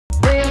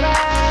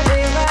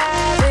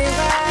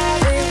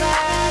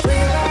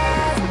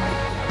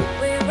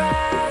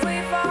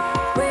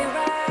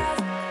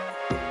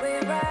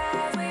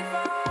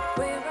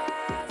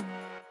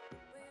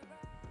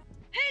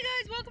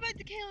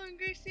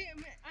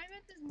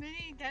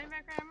diving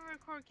back right. I'm gonna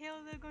record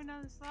Kaylah though going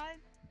down the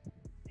slide.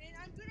 And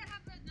I'm gonna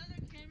have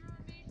another camera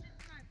with me. It's just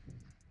in my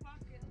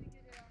pocket. Let me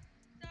get it out.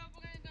 So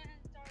we're gonna go ahead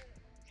and start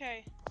it.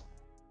 Okay.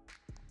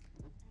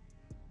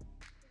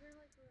 Are you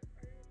recording?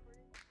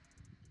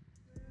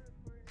 We're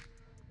recording.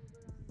 We'll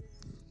go down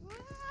this.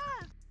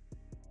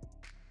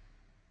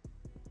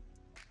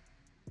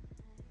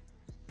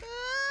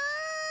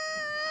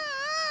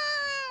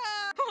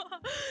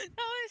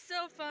 That was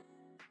so fun.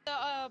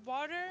 The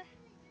water.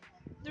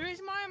 The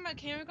reason why my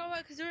camera got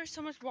wet because there was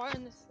so much water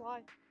in the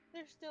slide.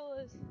 There still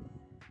is.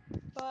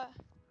 But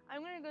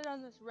I'm gonna go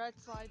down this red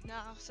slide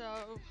now.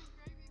 So.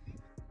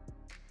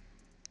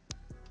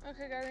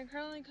 Okay, guys, I'm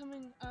currently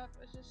coming up.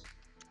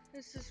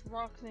 It's this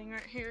rock thing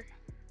right here.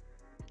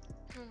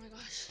 Oh my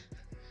gosh.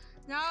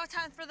 Now it's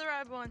time for the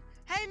red one.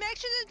 Hey, make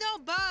sure there's no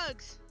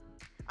bugs.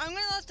 I'm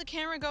gonna let the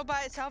camera go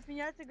by itself, and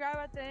you have to grab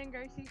at the end,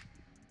 Gracie.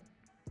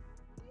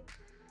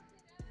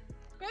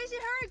 Gracie,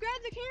 hurry,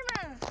 grab the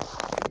camera.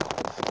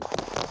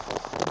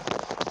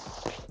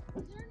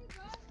 Is there any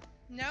bugs?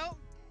 Nope.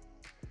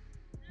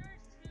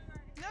 There's two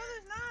right here. No,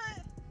 there's not.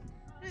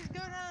 Just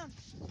go down.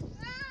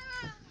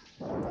 Ah!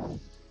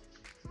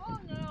 Oh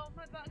no,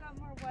 my butt got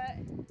more wet.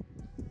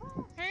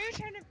 Are you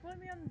trying to flip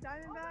me on the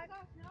Diamondback? Oh my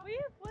gosh, no. Will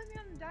you flip me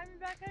on the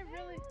Diamondback? I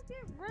really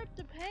get ripped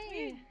to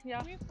pain.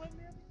 Yeah. Will you flip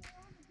me on the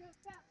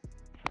Diamondback?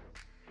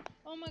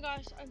 Oh my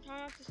gosh, I'm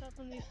trying not to step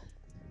on these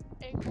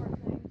acorn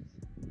things.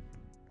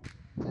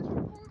 Just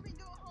record me, do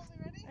it, homie.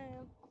 Ready? I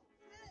am.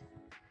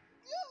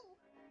 Go!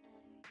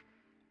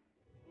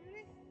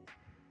 Ready?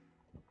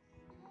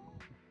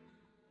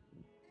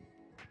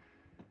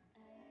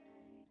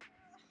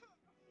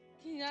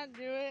 Can you not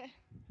do it?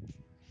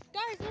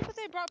 Guys, look what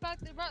they brought back.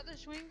 They brought the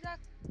swings back.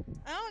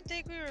 I don't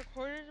think we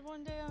recorded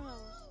one day on the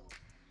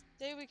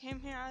day we came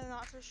here. I'm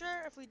not for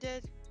sure if we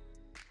did.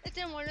 It's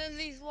in one of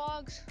these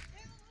vlogs.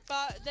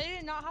 But they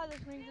did not have the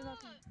swings or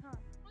nothing. Huh.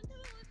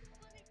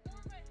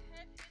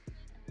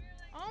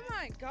 Oh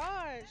my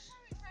gosh.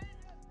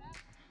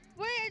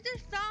 Wait, I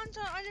just found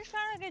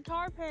a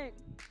guitar pick.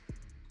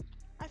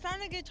 I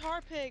found a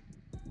guitar pick.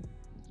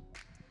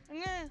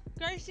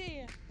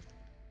 Gracie,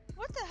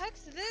 what the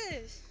heck's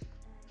this?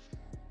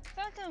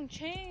 I found some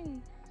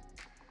chain.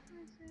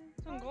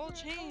 Some gold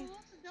chain.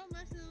 Oh, don't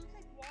mess it. It looks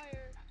like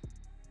wire.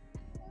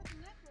 Oh, it's a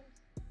necklace.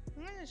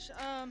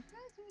 I'm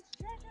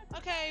gonna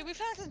okay, we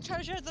found some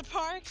treasure at the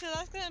park, so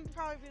that's gonna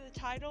probably be the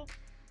title of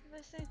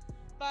this thing.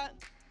 But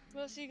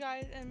we'll see you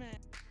guys in a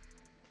minute.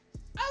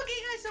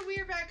 Okay, guys, so we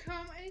are back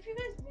home, and if you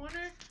guys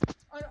wonder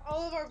on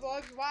all of our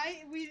vlogs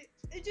why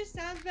it just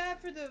sounds bad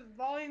for the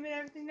volume and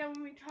everything that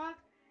when we talk,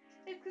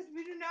 it's because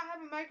we do not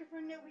have a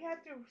microphone yet.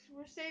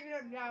 We're saving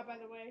up now, by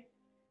the way.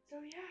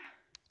 So yeah.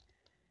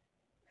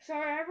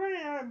 Sorry, I'm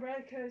running out of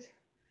bread because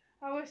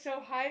I was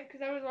so hyped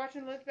because I was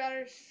watching Let's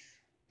Batter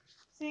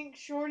Sink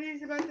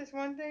shorties about this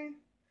one thing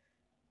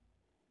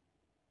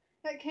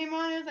that came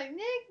on. It was like,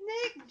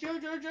 Nick,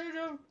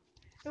 Jojo.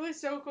 It was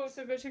so cool,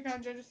 so go check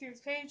out Jojo Steve's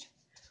page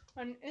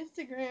on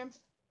Instagram.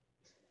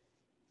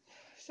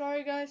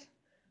 Sorry, guys.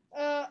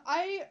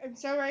 I am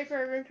so ready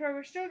for a room tour.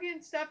 We're still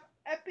getting stuff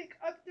epic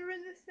up there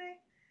in this thing.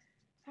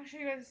 I'll show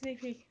you guys a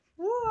sneak peek.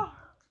 Whoa!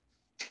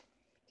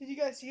 Did you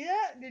guys see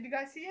that? Did you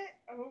guys see it?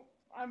 Oh,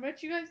 I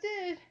bet you guys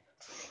did.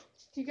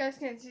 You guys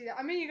can't see that.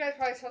 I mean, you guys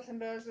probably saw some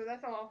bows, but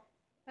that's all.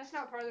 That's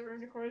not part of the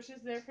room decor. It's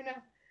just there for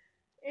now.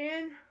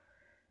 And,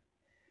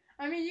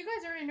 I mean, you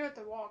guys already know what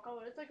the wall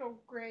color. It's like a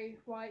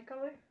gray-white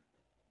color.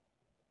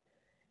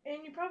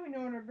 And you probably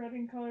know what our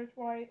bedding color is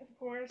white, of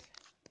course.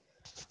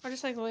 I'll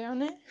just like lay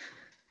on it.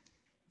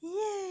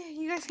 Yeah,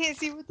 you guys can't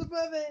see what's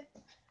above it.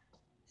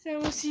 So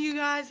we'll see you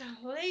guys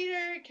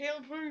later.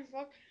 Kaylah Grayce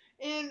vlog.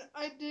 And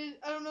I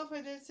don't know if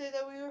I did say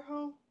that we were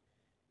home.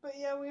 But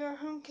yeah, we are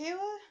home.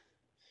 Kaylah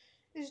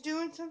is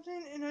doing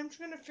something, and I'm just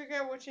going to figure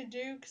out what to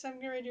do, because I'm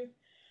going to do,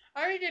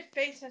 I already did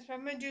face mask, but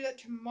I'm going to do that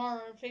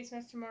tomorrow, face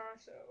mask tomorrow,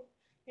 so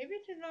maybe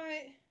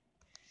tonight,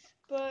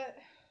 but,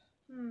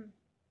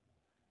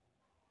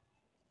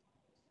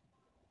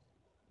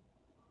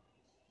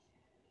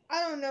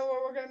 I don't know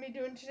what we're going to be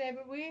doing today,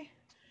 but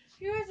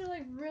you guys are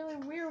like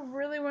we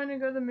really wanting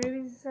to go to the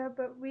movies and stuff,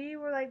 but we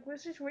were like,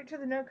 let's just wait till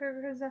the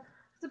Nutcracker comes out,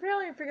 because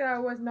apparently I figured out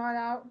it was not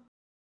out.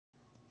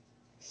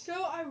 So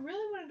I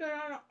really want to go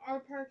down to our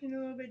park in a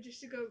little bit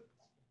just to go,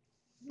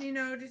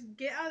 just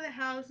get out of the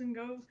house and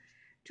go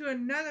to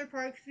another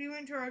park. We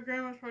went to our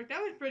grandma's park.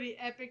 That was pretty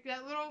epic.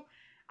 That little,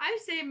 I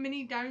say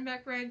mini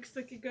Diamondback ride because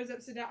like it goes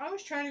upside down. I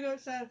was trying to go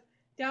upside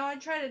down. I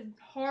tried as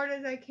hard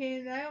as I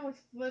can, and I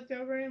almost flipped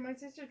over. And my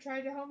sister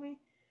tried to help me,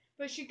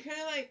 but she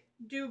couldn't like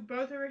do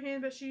both of her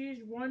hands. But she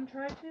used one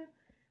try to.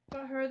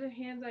 But her other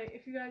hand, like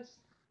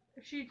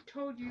if she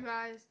told you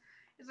guys,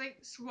 it's like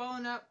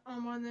swelling up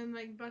on one of them,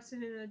 like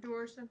busted in a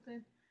door or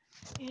something.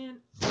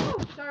 And,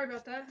 oh, sorry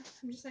about that.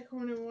 I'm just like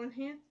holding it in one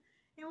hand.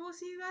 And we'll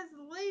see you guys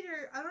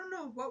later. I don't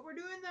know what we're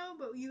doing though,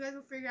 but you guys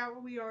will figure out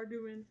what we are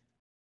doing.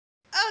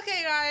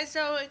 Okay guys,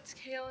 so it's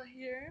Kaylah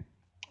here.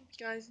 If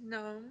you guys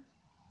know.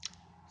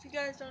 If you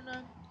guys don't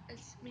know,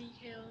 it's me,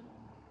 Kaylah.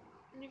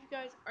 And if you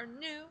guys are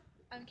new,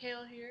 I'm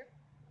Kaylah here.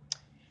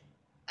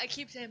 I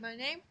keep saying my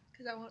name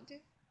because I want to.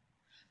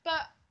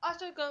 But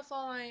also go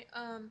follow my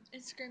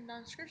Instagram down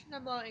in the description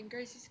down below and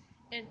Gracie's.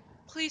 And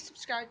please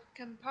subscribe,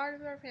 become part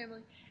of our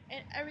family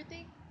and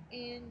everything.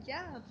 And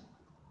yeah.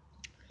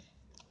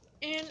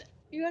 And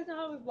you guys know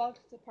how we vlogged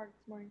at the park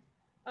this morning.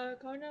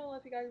 Comment down below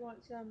if you guys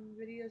want some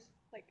videos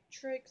like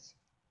tricks,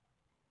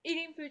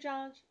 eating food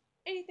challenge,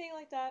 anything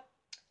like that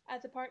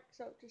at the park.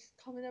 So just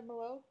comment down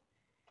below.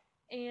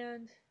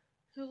 And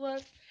who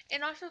loves,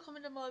 and also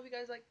comment down below if you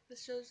guys like the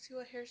shows, see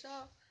what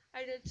hairstyle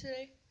I did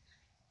today.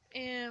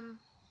 And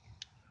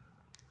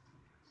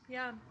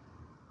yeah,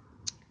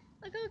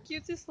 look how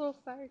cute this little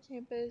fire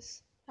camp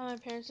is. How my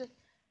parents did.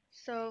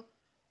 So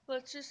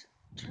let's just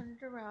turn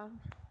it around,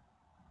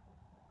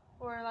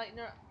 or like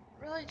no,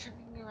 really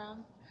turning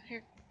around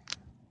here.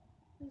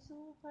 There's a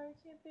little fire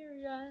camp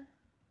area.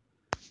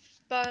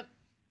 But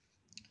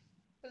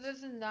other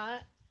than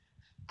that,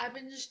 I've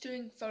been just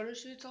doing photo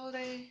shoots all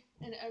day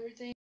and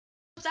everything.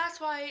 That's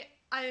why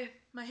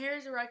my hair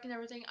is erect and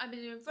everything. I've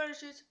been doing photo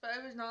shoots, but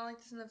it was not like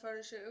this in the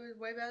photo shoot. It was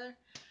way better.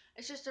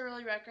 It's just a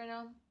really wreck right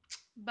now.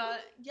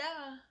 But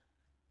yeah.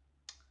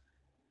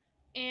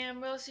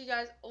 And we'll see you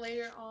guys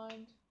later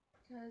on,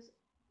 because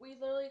we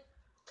literally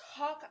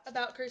talk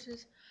about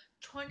Christmas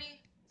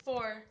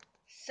 24/7.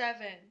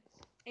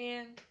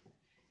 And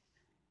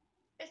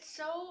it's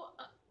so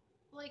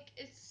like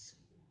it's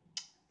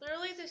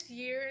literally this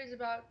year is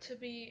about to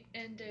be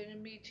ended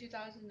and be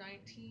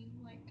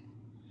 2019. Like,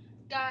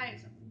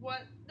 guys,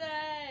 what the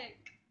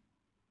heck?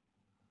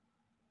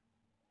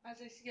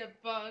 As I see a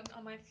bug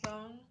on my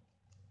phone.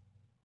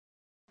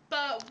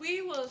 But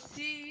we will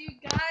see you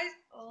guys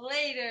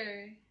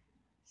later.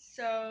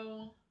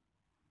 So,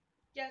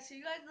 yeah, see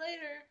you guys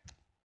later.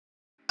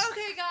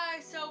 Okay,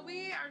 guys, so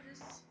we are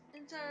just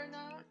inside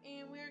now,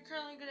 and we are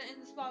currently going to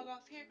end this vlog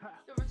off here.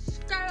 Don't forget to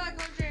subscribe, like,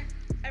 comment, share,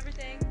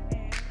 everything,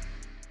 and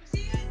we'll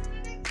see you guys in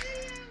the next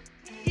video.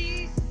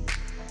 Peace.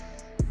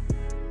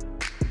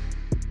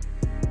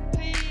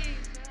 Peace.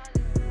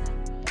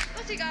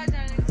 We'll see you guys in the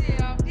next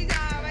video. Peace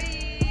out.